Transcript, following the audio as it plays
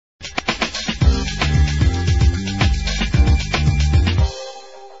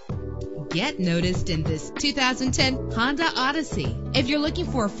get noticed in this 2010 Honda Odyssey. If you're looking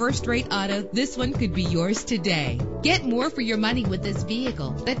for a first-rate auto, this one could be yours today. Get more for your money with this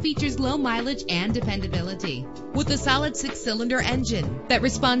vehicle that features low mileage and dependability. With a solid 6-cylinder engine that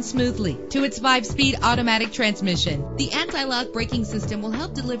responds smoothly to its 5-speed automatic transmission, the anti-lock braking system will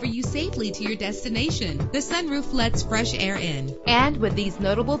help deliver you safely to your destination. The sunroof lets fresh air in. And with these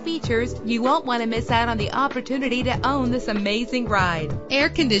notable features, you won't want to miss out on the opportunity to own this amazing ride. Air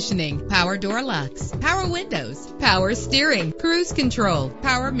conditioning, power door locks, power windows, power steering, cruise control,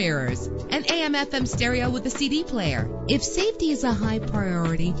 power mirrors, an AM/FM stereo with a CD player. If safety is a high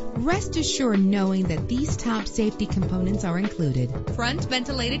priority, rest assured knowing that these top safety components are included: front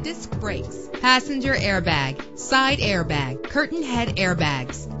ventilated disc brakes, passenger airbag, side airbag, curtain head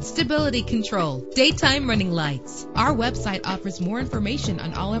airbags, stability control, daytime running lights. Our website offers more information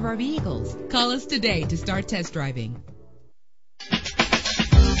on all of our vehicles. Call us today to start test driving.